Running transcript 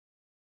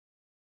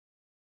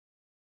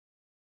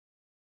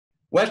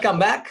Welcome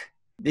back.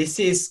 This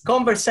is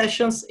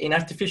Conversations in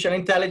Artificial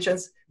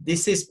Intelligence.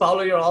 This is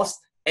Paolo, your host.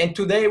 And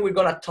today we're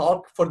going to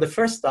talk for the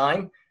first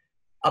time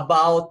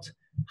about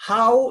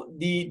how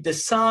the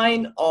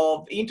design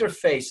of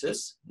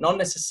interfaces, not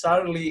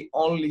necessarily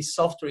only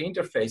software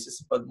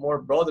interfaces, but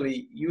more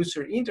broadly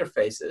user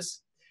interfaces,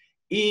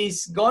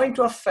 is going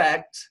to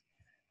affect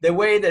the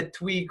way that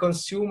we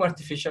consume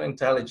artificial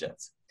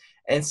intelligence.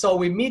 And so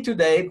with me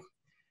today,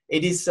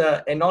 it is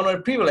an honor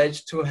and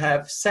privilege to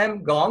have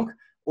Sam Gong,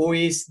 who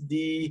is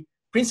the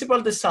principal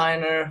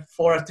designer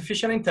for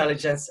artificial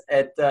intelligence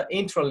at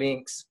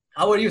Intralinks.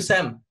 How are you,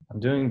 Sam? I'm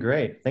doing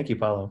great. Thank you,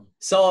 Paolo.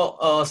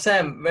 So,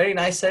 Sam, very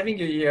nice having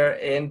you here.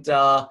 And,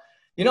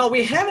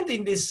 we haven't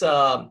in this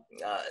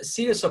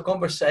series of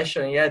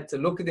conversation yet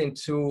looked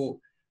into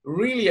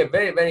really a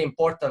very, very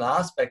important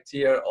aspect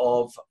here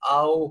of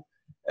how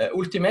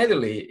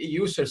ultimately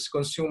users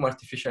consume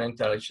artificial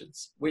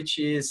intelligence, which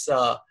is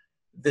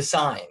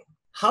design.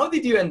 How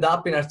did you end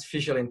up in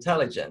artificial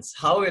intelligence?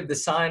 How a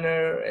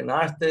designer, an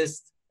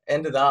artist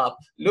ended up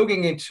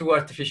looking into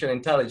artificial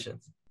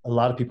intelligence? A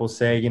lot of people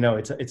say,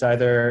 it's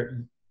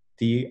either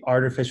the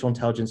artificial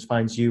intelligence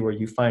finds you or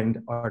you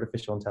find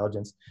artificial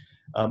intelligence.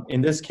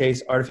 In this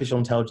case, artificial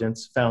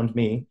intelligence found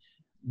me.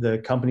 The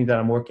company that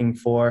I'm working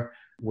for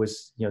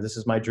was, this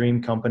is my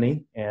dream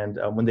company. And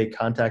when they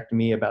contacted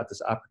me about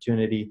this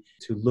opportunity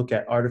to look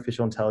at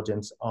artificial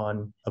intelligence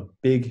on a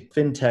big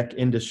fintech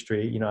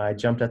industry, I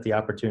jumped at the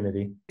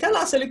opportunity. Tell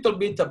us a little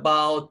bit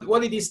about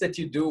what it is that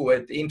you do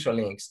at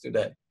Intralinks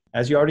today.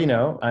 As you already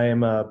know, I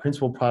am a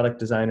principal product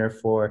designer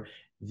for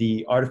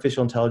the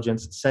Artificial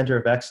Intelligence Center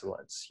of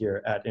Excellence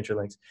here at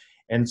Intralinks.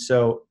 And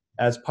so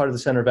as part of the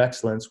Center of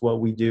Excellence,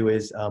 what we do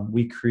is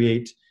we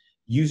create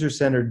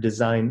user-centered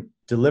design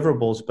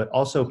deliverables, but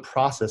also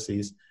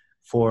processes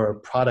for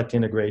product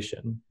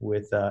integration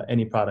with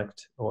any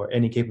product or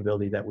any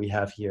capability that we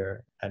have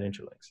here at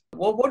Intralinks.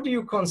 Well, what do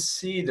you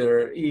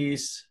consider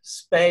is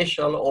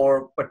special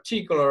or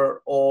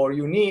particular or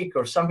unique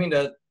or something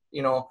that,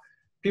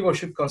 people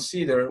should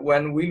consider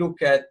when we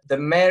look at the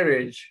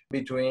marriage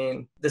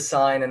between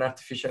design and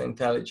artificial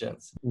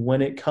intelligence?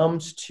 When it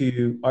comes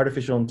to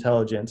artificial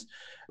intelligence,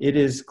 it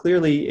is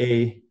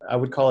clearly I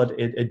would call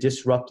it a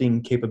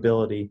disrupting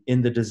capability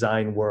in the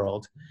design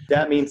world.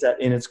 That means that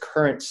in its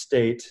current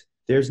state,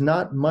 there's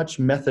not much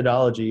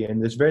methodology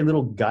and there's very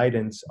little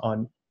guidance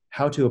on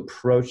how to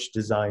approach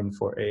design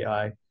for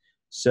AI.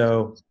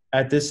 So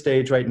at this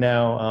stage right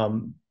now,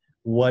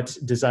 what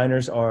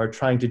designers are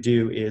trying to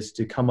do is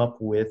to come up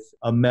with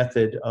a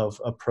method of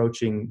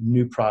approaching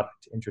new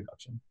product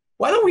introduction.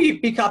 Why don't we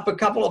pick up a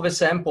couple of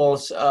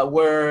examples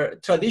where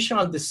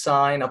traditional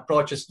design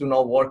approaches do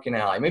not work in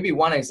AI? Maybe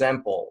one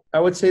example. I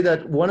would say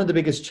that one of the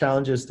biggest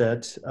challenges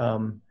that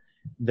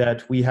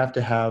we have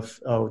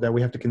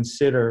to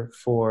consider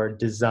for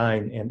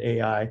design and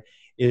AI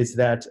is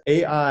that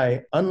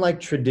AI, unlike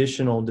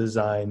traditional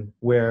design,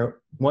 where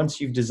once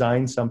you've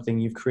designed something,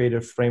 you've created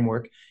a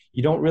framework,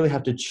 you don't really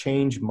have to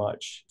change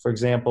much. For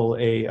example,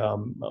 a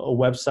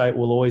website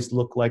will always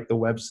look like the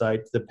website,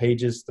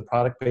 the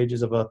product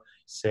pages of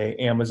say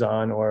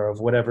Amazon or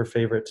of whatever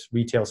favorite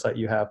retail site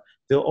you have,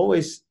 they'll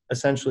always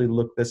essentially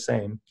look the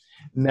same.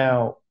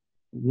 Now,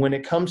 when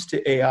it comes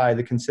to AI,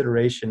 the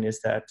consideration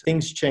is that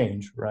things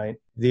change, right?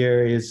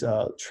 There is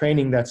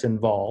training that's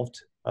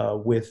involved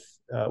with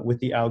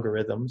the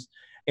algorithms.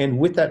 And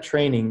with that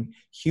training,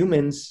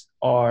 humans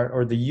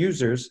or the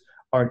users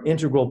are an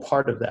integral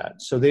part of that.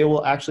 So they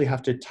will actually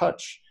have to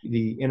touch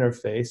the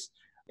interface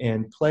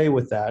and play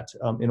with that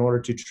in order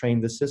to train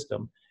the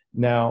system.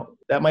 Now,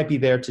 that might be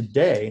there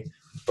today,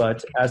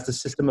 but as the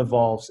system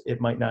evolves,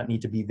 it might not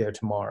need to be there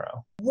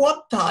tomorrow.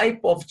 What type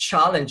of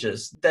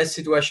challenges that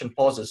situation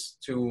poses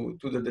to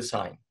the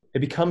design? It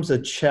becomes a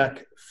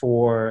check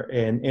for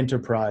an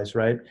enterprise,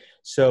 right?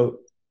 So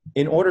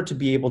in order to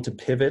be able to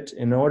pivot,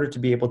 in order to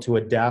be able to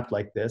adapt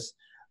like this,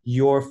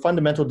 your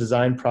fundamental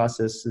design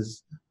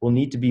processes will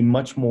need to be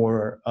much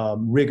more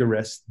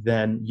rigorous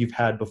than you've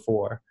had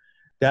before.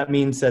 That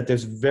means that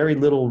there's very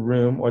little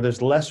room or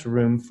there's less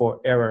room for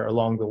error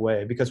along the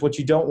way, because what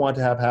you don't want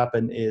to have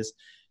happen is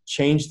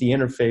change the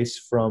interface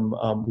from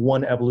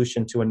one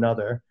evolution to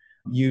another.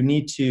 You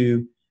need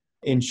to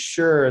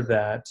ensure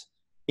that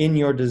in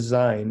your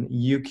design,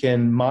 you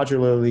can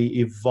modularly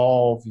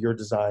evolve your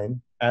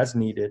design as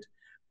needed,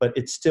 but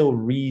it still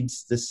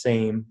reads the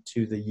same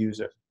to the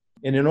user.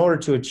 And in order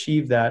to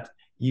achieve that,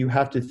 you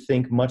have to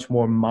think much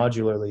more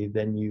modularly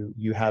than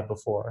you had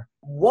before.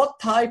 What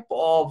type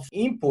of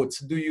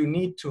inputs do you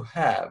need to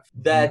have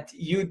that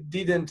you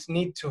didn't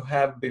need to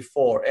have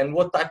before? And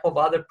what type of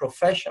other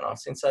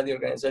professionals inside the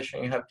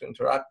organization you have to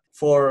interact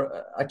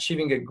for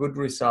achieving a good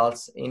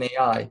results in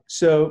AI?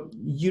 So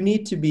you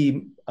need to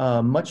be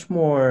much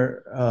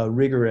more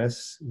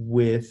rigorous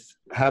with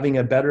having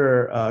a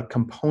better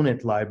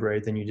component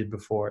library than you did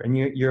before. And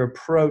your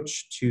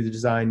approach to the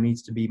design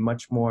needs to be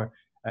much more,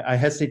 I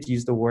hesitate to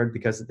use the word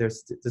because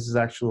this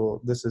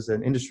is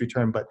an industry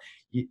term, but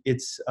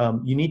it's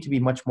you need to be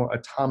much more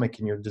atomic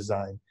in your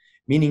design.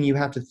 meaning you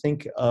have to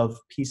think of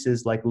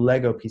pieces like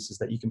Lego pieces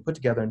that you can put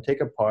together and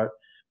take apart,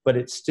 but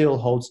it still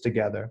holds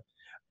together.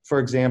 For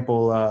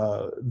example,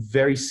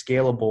 very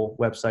scalable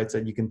websites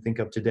that you can think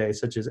of today,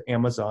 such as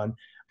Amazon,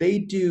 they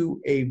do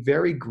a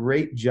very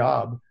great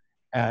job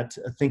at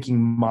thinking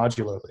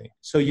modularly.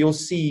 So you'll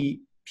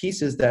see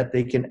pieces that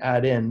they can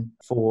add in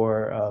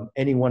for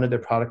any one of their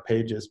product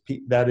pages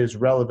that is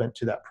relevant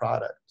to that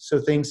product. So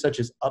things such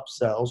as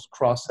upsells,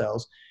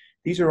 cross-sells,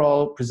 these are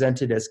all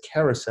presented as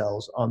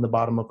carousels on the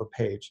bottom of a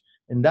page.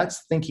 And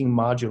that's thinking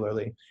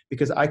modularly,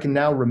 because I can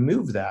now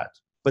remove that,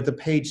 but the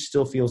page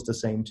still feels the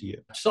same to you.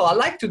 So I'd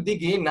like to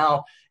dig in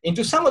now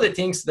into some of the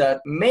things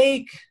that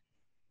make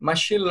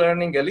machine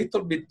learning a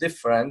little bit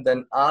different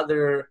than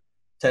other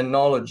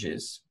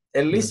technologies,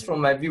 at least from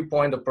my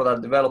viewpoint of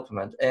product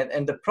development.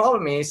 And the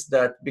problem is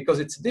that because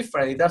it's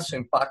different, it also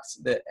impacts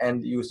the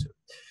end user.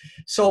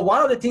 So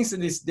one of the things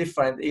that is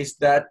different is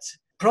that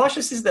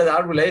processes that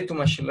are related to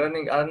machine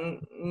learning are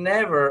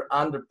never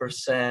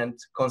 100%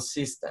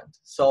 consistent.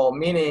 So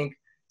meaning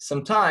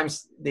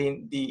sometimes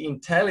the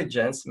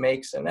intelligence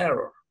makes an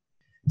error.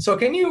 So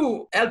can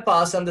you help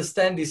us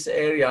understand this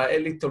area a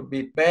little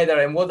bit better,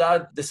 and what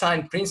are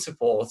design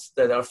principles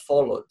that are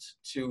followed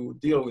to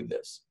deal with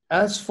this?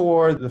 As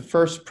for the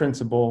first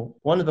principle,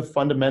 one of the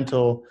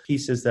fundamental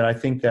pieces that I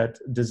think that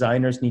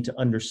designers need to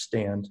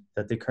understand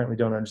that they currently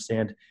don't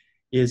understand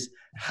is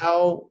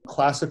how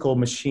classical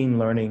machine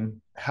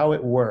learning, how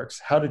it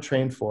works, how to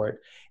train for it,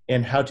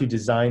 and how to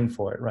design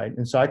for it, right?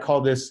 And so I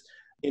call this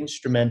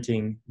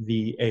instrumenting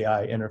the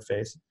AI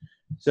interface.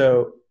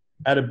 So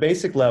at a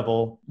basic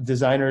level,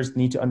 designers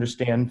need to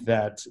understand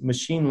that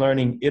machine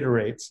learning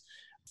iterates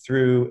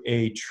through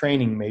a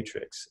training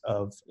matrix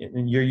of,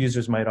 and your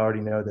users might already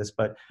know this,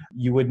 but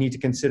you would need to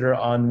consider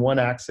on one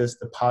axis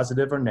the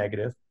positive or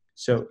negative.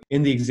 So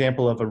in the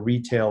example of a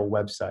retail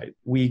website,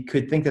 we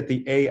could think that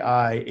the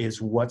AI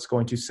is what's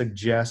going to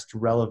suggest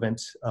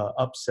relevant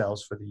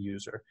upsells for the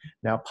user.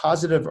 Now,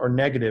 positive or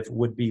negative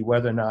would be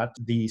whether or not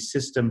the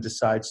system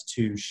decides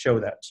to show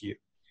that to you.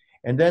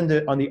 And then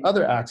on the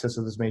other axis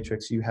of this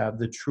matrix, you have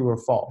the true or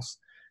false.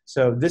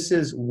 So this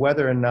is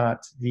whether or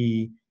not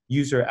the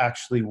user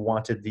actually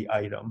wanted the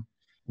item.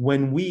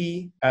 When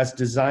we, as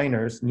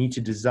designers, need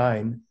to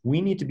design,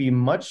 we need to be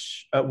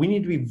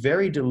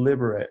very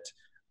deliberate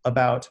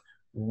about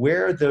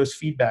where those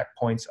feedback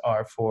points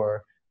are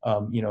for,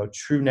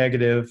 true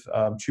negative,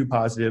 true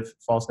positive,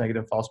 false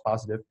negative, false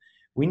positive.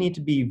 We need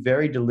to be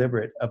very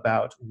deliberate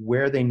about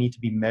where they need to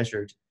be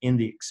measured in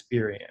the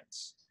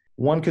experience.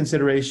 One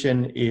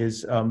consideration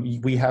is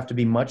we have to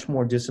be much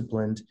more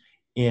disciplined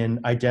in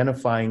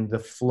identifying the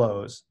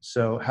flows.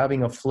 So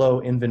having a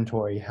flow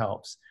inventory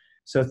helps.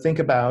 So think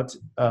about,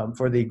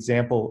 for the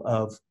example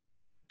of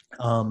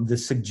the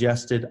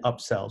suggested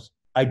upsells.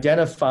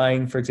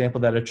 Identifying, for example,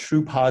 that a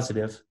true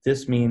positive,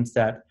 this means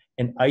that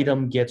an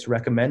item gets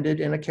recommended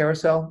in a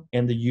carousel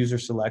and the user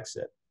selects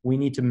it. We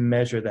need to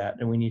measure that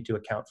and we need to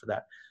account for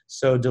that.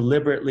 So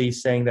deliberately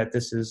saying that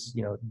this is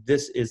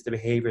the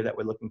behavior that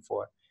we're looking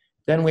for.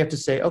 Then we have to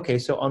say, okay,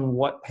 so on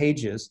what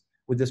pages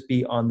would this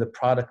be? On the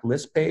product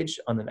list page,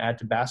 on an add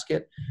to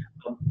basket?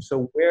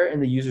 So where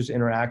in the user's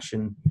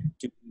interaction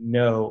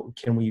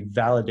can we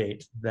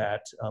validate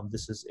that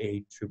this is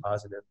a true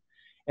positive?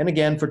 And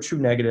again, for true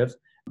negative,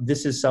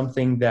 this is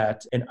something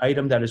that an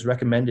item that is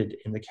recommended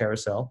in the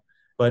carousel,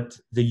 but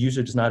the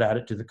user does not add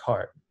it to the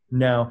cart.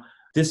 Now,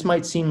 this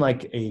might seem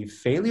like a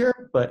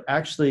failure, but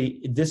actually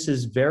this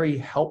is very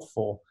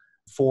helpful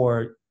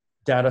for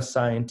data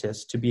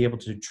scientists to be able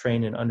to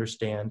train and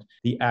understand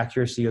the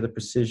accuracy or the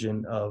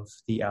precision of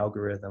the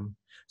algorithm.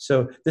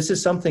 So this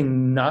is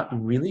something not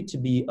really to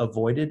be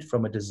avoided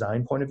from a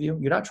design point of view.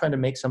 You're not trying to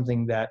make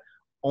something that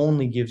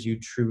only gives you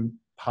true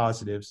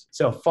positives.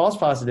 So false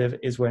positive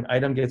is where an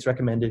item gets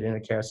recommended in a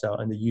carousel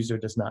and the user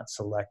does not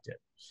select it.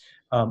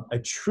 A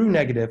true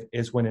negative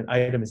is when an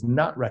item is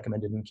not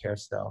recommended in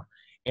carousel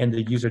and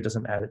the user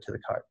doesn't add it to the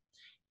cart.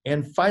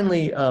 And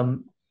finally,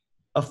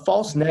 a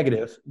false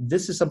negative,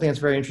 this is something that's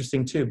very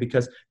interesting too,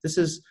 because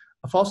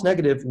a false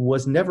negative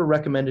was never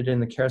recommended in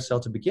the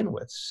carousel to begin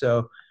with.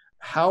 So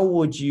how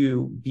would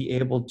you be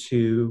able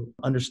to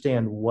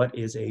understand what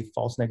is a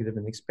false negative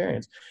in the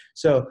experience?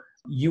 So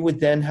you would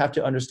then have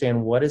to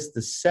understand what is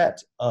the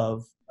set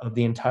of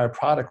the entire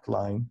product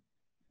line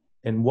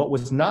and what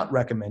was not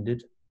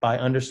recommended by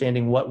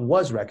understanding what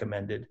was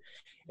recommended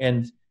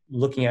and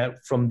looking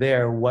at from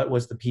there what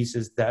was the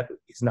pieces that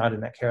is not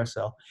in that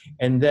carousel.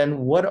 And then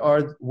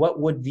what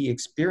would the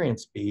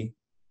experience be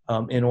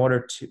in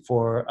order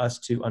for us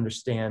to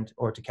understand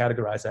or to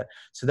categorize that.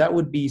 So that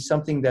would be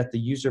something that the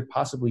user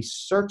possibly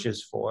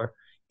searches for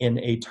in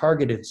a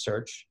targeted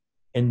search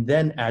and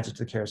then adds it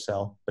to the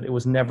carousel, but it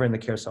was never in the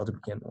carousel to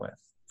begin with.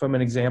 From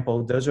an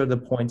example, those are the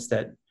points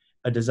that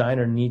a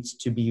designer needs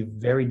to be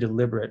very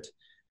deliberate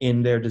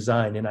in their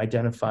design in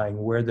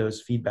identifying where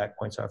those feedback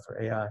points are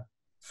for AI.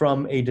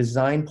 From a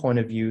design point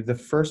of view, the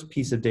first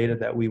piece of data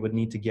that we would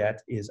need to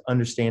get is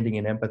understanding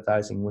and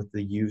empathizing with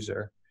the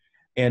user,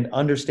 and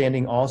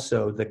understanding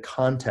also the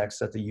context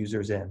that the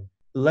user's in.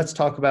 let's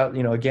talk about,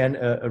 again,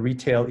 a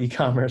retail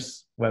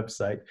e-commerce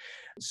website.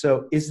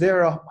 So is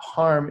there a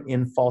harm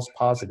in false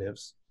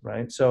positives,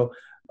 right? So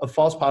a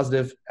false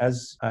positive,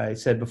 as I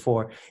said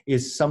before,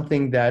 is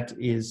something that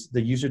is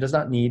the user does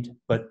not need,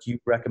 but you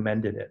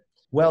recommended it.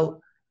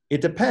 Well, it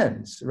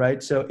depends,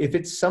 right? So if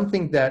it's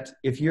something that,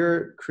 if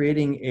you're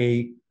creating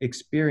a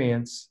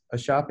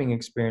shopping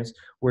experience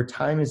where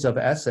time is of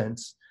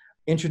essence,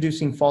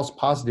 introducing false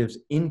positives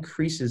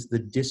increases the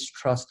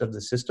distrust of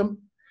the system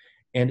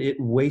and it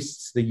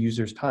wastes the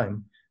user's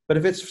time. But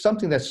if it's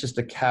something that's just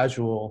a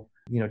casual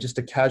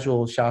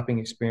shopping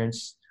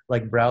experience,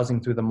 like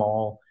browsing through the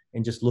mall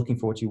and just looking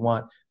for what you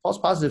want, false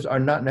positives are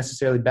not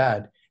necessarily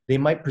bad. They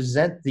might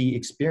present the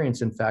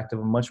experience, in fact, of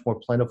a much more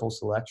plentiful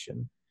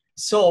selection.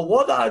 So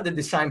what are the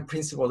design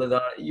principles that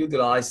are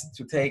utilized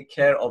to take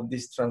care of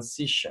this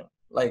transition?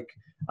 Like,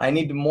 I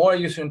need more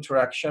user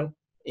interaction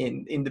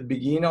in the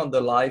beginning of the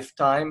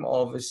lifetime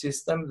of a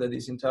system that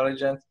is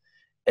intelligent,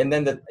 and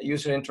then the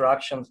user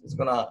interaction is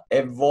going to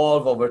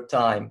evolve over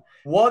time.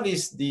 What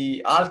is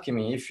the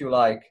alchemy, if you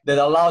like, that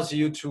allows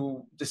you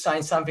to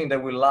design something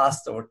that will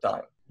last over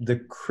time? The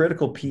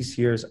critical piece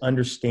here is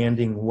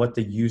understanding what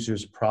the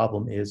user's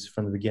problem is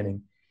from the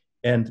beginning.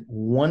 And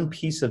one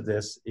piece of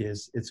this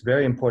is, it's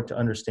very important to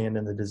understand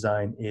in the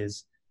design,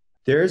 is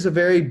there is a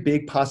very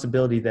big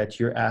possibility that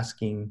you're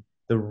asking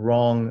the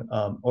wrong,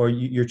 or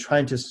you're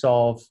trying to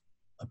solve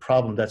a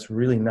problem that's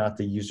really not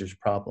the user's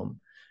problem.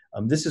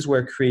 This is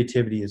where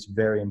creativity is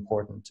very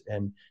important.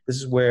 And this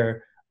is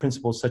where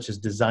principles such as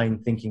design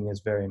thinking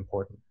is very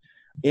important.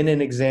 In an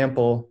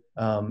example,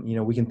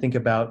 we can think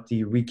about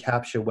the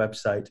reCAPTCHA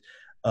website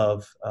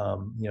of,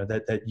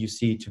 that you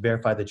see to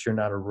verify that you're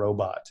not a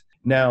robot.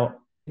 Now,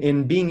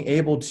 in being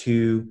able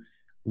to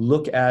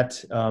look at,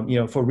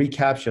 for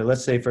reCAPTCHA,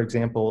 let's say, for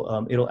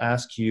example, it'll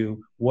ask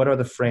you, what are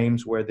the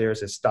frames where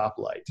there's a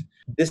stoplight?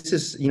 This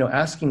is,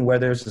 asking where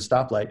there's a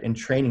stoplight and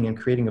training and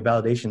creating a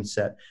validation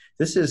set.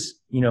 This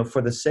is,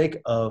 for the sake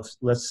of,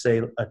 let's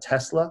say, a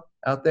Tesla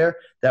out there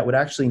that would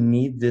actually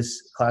need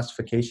this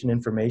classification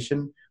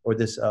information or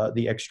this,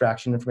 the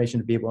extraction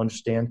information to be able to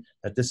understand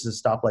that this is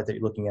a stoplight that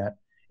you're looking at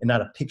and not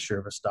a picture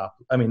of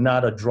a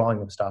not a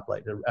drawing of a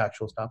stoplight, an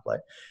actual stoplight.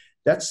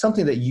 That's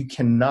something that you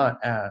cannot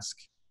ask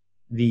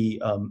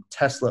the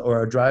Tesla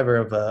or a driver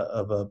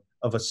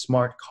of a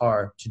smart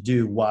car to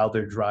do while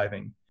they're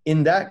driving.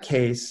 In that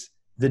case,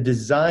 the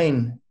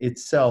design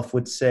itself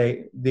would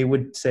say,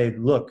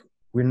 look,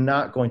 we're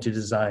not going to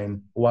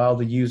design while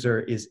the user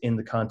is in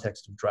the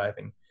context of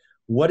driving.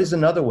 What is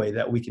another way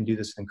that we can do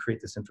this and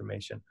create this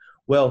information?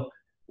 Well,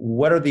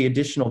 what are the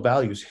additional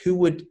values?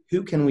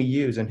 Who can we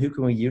use and who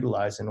can we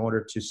utilize in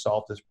order to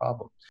solve this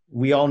problem?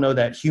 We all know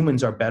that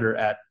humans are better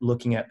at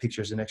looking at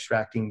pictures and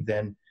extracting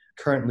than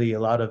currently a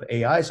lot of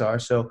AIs are.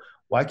 So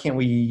why can't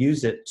we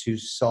use it to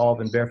solve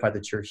and verify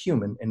that you're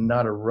human and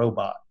not a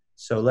robot?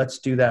 So let's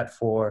do that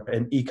for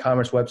an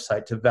e-commerce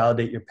website to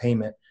validate your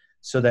payment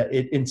so that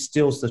it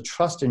instills the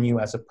trust in you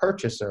as a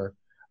purchaser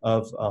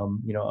of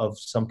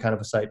some kind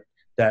of a site,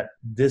 that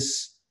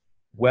this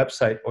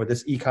website or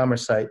this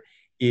e-commerce site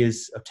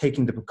is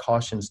taking the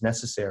precautions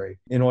necessary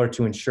in order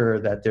to ensure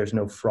that there's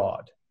no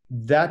fraud.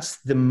 That's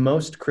the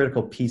most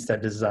critical piece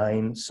that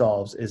design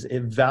solves, is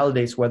it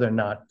validates whether or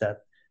not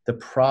that the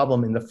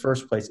problem in the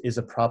first place is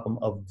a problem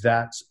of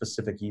that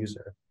specific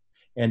user.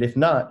 And if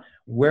not,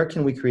 where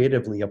can we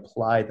creatively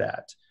apply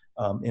that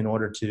in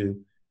order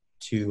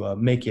to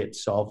make it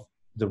solve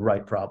the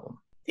right problem?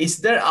 Is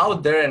there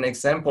out there an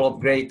example of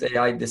great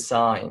AI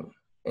design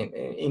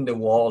in the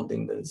world,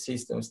 in the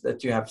systems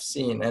that you have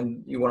seen,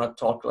 and you want to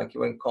talk, like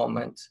you want to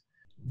comment?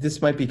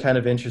 This might be kind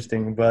of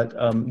interesting, but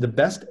the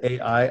best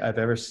AI I've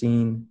ever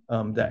seen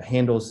that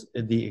handles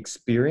the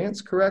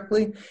experience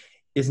correctly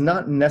is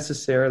not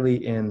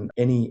necessarily in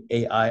any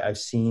AI I've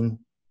seen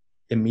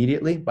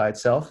immediately by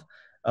itself.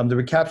 The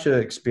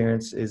reCAPTCHA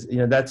experience is,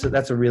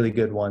 that's a really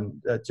good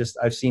one.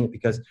 I've seen it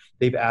because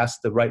they've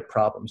asked the right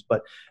problems.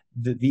 But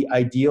the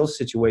ideal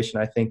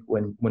situation, I think,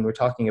 when we're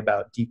talking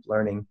about deep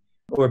learning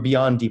or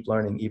beyond deep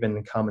learning, even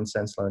in common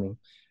sense learning,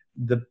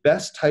 the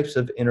best types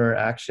of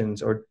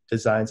interactions or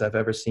designs I've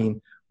ever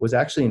seen was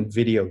actually in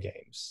video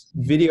games.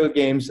 Video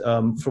games,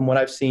 from what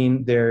I've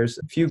seen, there's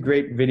a few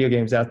great video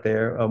games out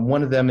there.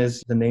 One of them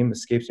is, the name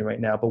escapes me right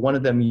now, but one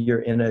of them,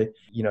 you're in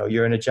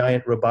a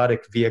giant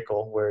robotic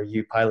vehicle where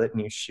you pilot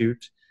and you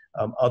shoot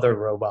other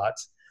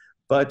robots.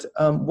 But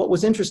what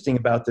was interesting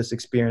about this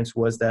experience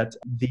was that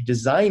the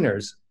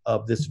designers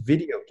of this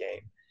video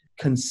game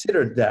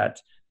considered that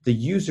the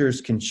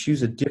users can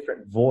choose a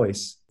different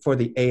voice for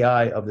the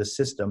AI of the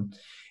system.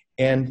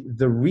 And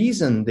the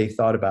reason they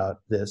thought about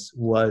this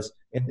was,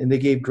 and they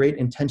gave great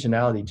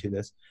intentionality to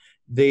this,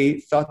 they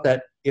thought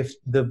that if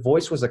the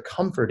voice was a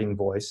comforting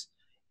voice,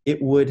 it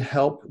would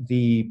help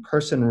the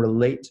person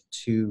relate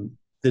to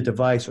the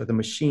device or the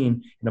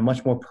machine in a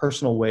much more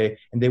personal way,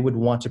 and they would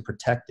want to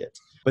protect it.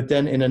 But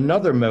then in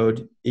another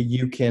mode,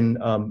 you can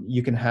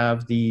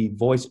have the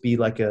voice be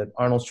like a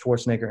Arnold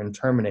Schwarzenegger in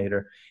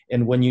Terminator,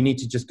 and when you need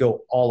to just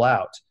go all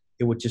out,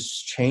 it would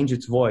just change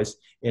its voice,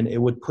 and it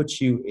would put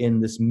you in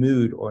this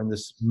mood or in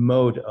this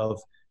mode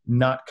of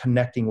not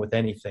connecting with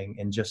anything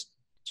and just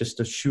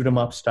to shoot 'em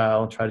up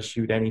style and try to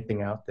shoot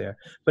anything out there.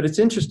 But it's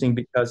interesting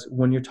because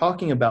when you're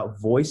talking about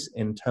voice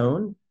and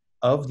tone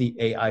of the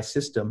AI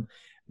system,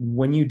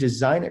 when you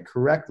design it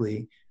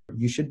correctly,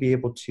 you should be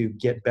able to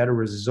get better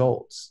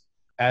results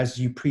as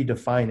you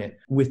predefine it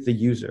with the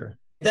user.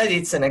 That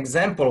it's an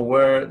example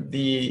where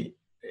the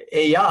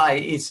AI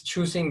is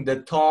choosing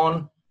the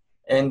tone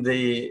and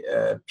the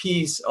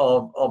piece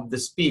of the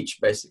speech,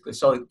 basically,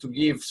 so to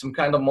give some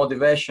kind of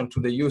motivation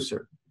to the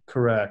user.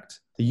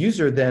 Correct. The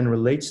user then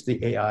relates to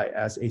the AI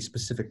as a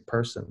specific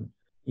person.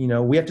 You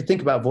know, we have to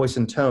think about voice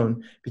and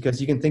tone because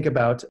you can think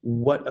about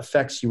what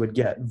effects you would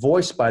get.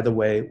 Voice, by the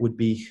way, would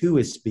be who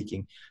is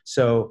speaking.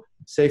 So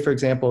say, for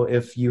example,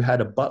 if you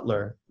had a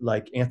butler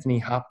like Anthony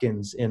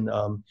Hopkins,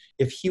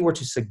 if he were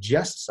to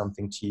suggest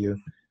something to you,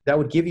 that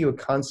would give you a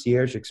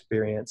concierge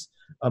experience,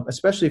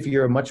 especially if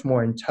you're a much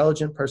more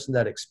intelligent person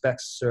that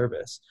expects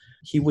service.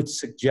 He would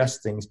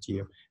suggest things to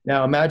you.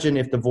 Now, imagine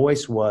if the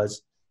voice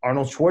was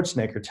Arnold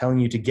Schwarzenegger telling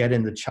you to get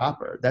in the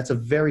chopper. That's a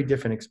very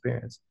different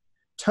experience.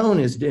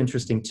 Tone is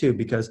interesting too,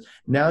 because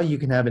now you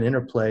can have an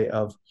interplay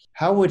of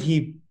how would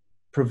he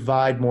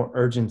provide more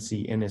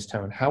urgency in his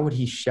tone? How would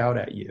he shout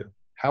at you?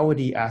 How would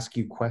he ask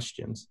you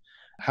questions?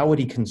 How would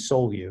he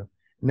console you?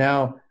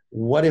 Now,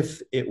 what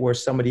if it were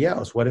somebody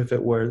else? What if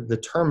it were the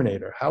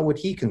Terminator? How would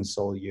he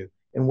console you?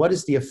 And what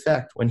is the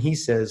effect when he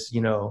says,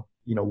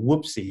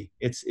 whoopsie?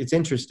 It's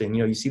interesting.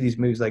 You see these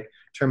movies like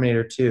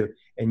Terminator 2,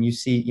 and you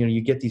see,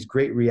 you get these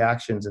great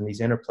reactions and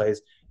these interplays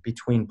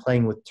between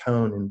playing with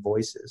tone and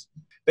voices.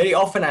 Very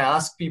often I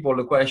ask people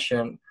the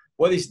question,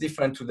 what is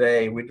different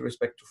today with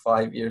respect to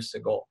 5 years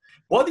ago?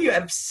 What do you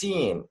have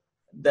seen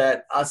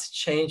that has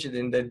changed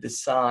in the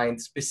design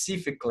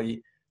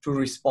specifically to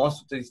respond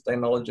to this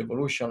technology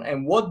evolution?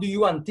 And what do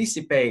you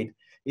anticipate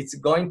it's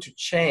going to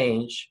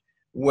change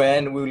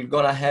when we're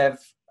gonna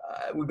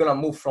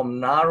move from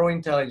narrow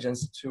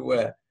intelligence to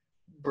a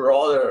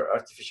broader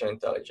artificial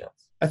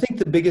intelligence? I think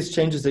the biggest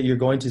changes that you're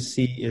going to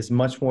see is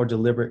much more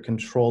deliberate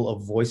control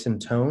of voice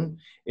and tone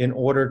in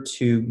order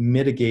to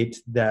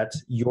mitigate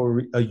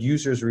a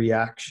user's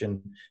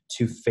reaction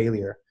to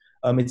failure.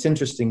 It's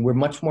interesting. We're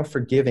much more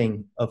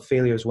forgiving of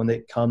failures when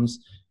it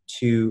comes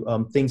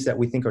to things that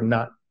we think are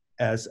not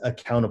as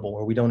accountable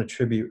or we don't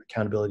attribute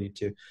accountability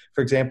to.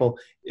 For example,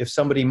 if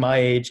somebody my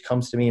age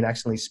comes to me and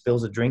accidentally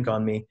spills a drink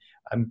on me,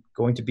 I'm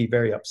going to be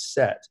very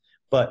upset.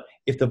 But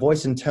if the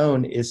voice and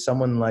tone is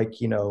someone like,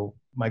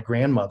 my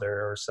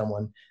grandmother or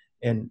someone,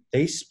 and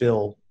they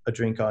spill a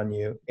drink on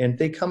you and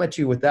they come at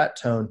you with that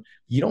tone,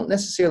 you don't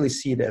necessarily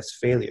see it as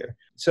failure.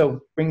 So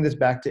bring this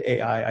back to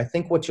AI. I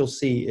think what you'll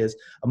see is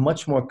a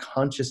much more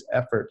conscious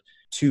effort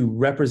to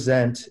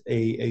represent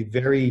a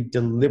very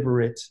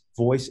deliberate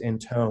voice and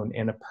tone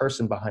and a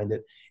person behind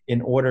it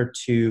in order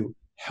to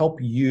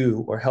help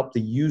you or help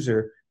the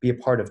user be a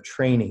part of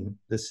training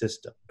the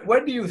system.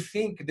 Where do you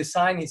think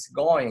design is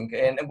going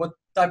and what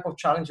type of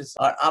challenges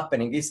are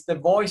happening? Is the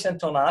voice and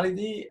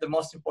tonality the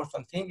most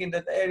important thing in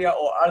that area,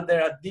 or are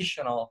there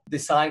additional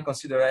design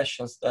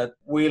considerations that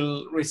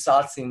will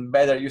result in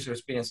better user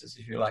experiences,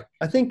 if you like?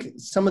 I think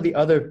some of the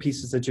other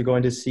pieces that you're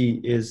going to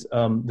see is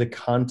the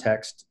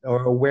context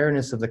or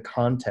awareness of the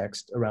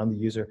context around the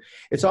user.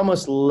 It's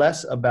almost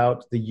less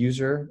about the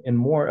user and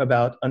more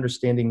about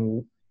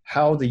understanding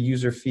how the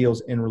user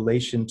feels in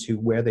relation to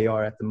where they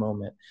are at the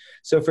moment.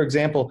 So for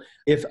example,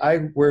 if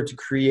I were to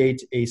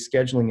create a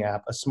scheduling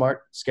app, a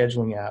smart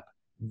scheduling app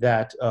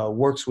that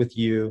works with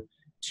you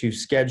to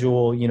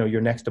schedule, your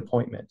next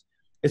appointment,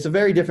 it's a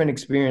very different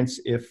experience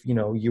if,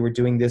 you were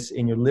doing this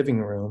in your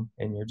living room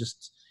and you're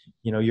just,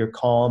 you're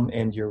calm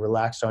and you're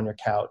relaxed on your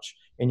couch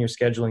and you're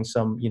scheduling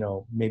some,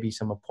 maybe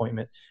some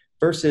appointment,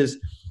 versus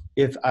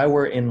if I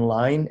were in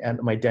line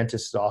at my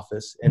dentist's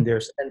office and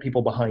there's 10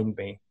 people behind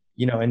me,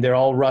 and they're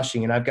all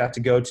rushing and I've got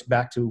to go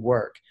back to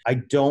work. I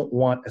don't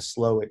want a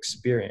slow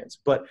experience,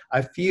 but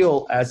I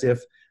feel as if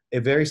a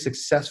very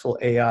successful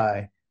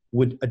AI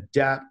would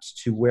adapt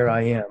to where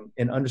I am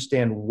and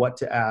understand what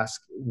to ask,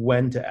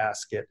 when to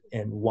ask it,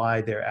 and why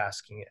they're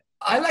asking it.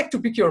 I like to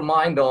pick your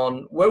mind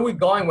on where we're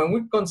going when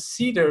we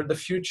consider the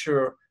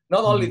future,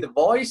 not only the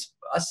voice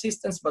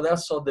assistance, but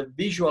also the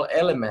visual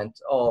element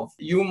of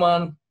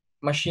human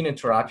machine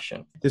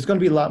interaction. There's going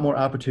to be a lot more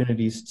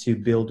opportunities to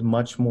build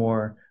much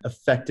more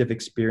effective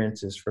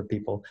experiences for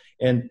people.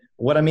 And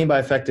what I mean by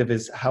effective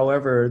is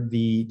however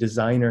the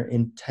designer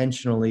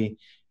intentionally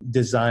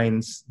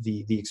designs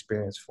the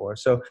experience for.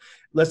 So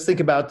let's think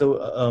about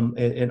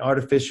an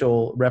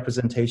artificial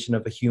representation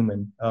of a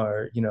human,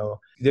 or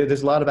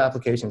there's a lot of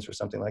applications for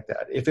something like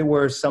that. If it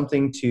were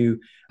something to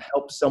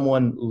help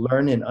someone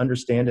learn and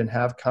understand and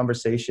have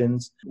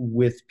conversations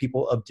with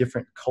people of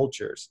different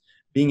cultures,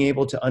 being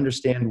able to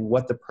understand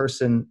what the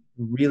person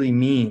really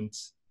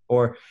means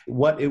or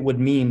what it would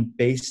mean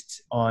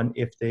based on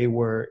if they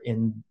were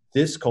in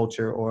this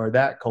culture or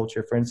that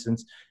culture. For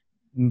instance,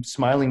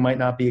 smiling might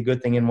not be a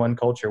good thing in one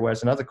culture,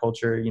 whereas another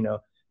culture,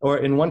 or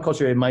in one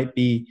culture, it might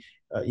be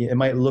it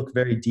might look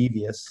very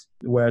devious,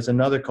 whereas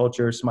another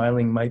culture,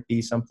 smiling might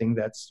be something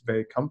that's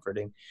very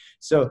comforting.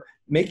 So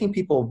making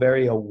people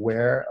very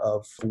aware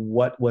of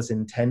what was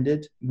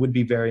intended would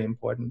be very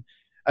important.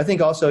 I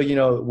think also,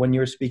 when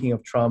you're speaking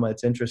of trauma,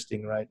 it's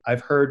interesting, right?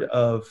 I've heard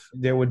of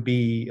there would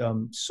be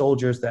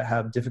soldiers that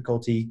have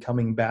difficulty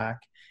coming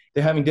back.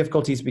 They're having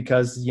difficulties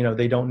because,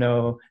 they don't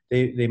know,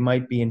 they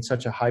might be in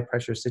such a high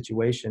pressure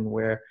situation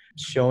where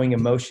showing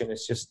emotion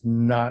is just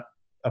not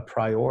a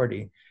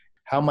priority.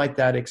 How might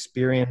that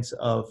experience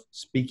of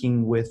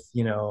speaking with,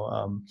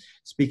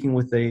 speaking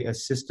with a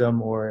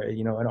system or,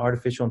 an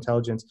artificial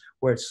intelligence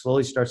where it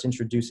slowly starts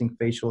introducing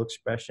facial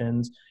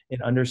expressions,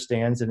 it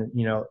understands and,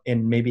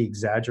 and maybe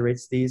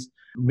exaggerates these,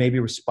 maybe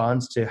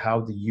responds to how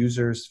the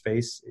user's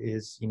face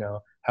is,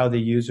 how the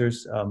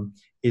user's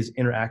is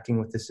interacting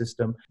with the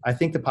system. I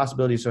think the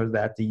possibilities are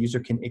that the user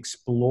can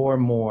explore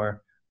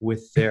more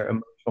with their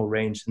emotional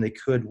range than they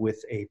could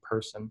with a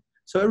person.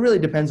 So it really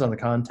depends on the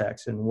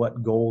context and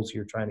what goals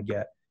you're trying to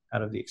get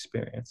out of the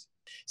experience.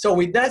 So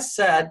with that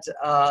said,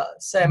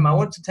 Sam, I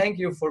want to thank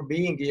you for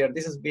being here.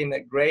 This has been a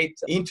great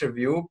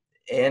interview.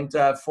 And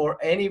for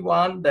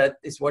anyone that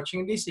is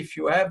watching this, if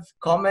you have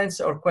comments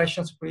or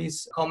questions,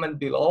 please comment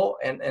below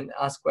and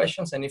ask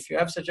questions. And if you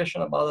have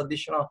suggestions about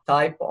additional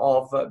type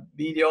of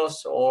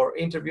videos or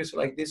interviews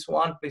like this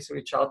one, please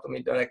reach out to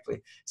me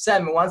directly.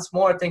 Sam, once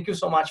more, thank you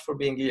so much for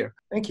being here.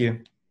 Thank you.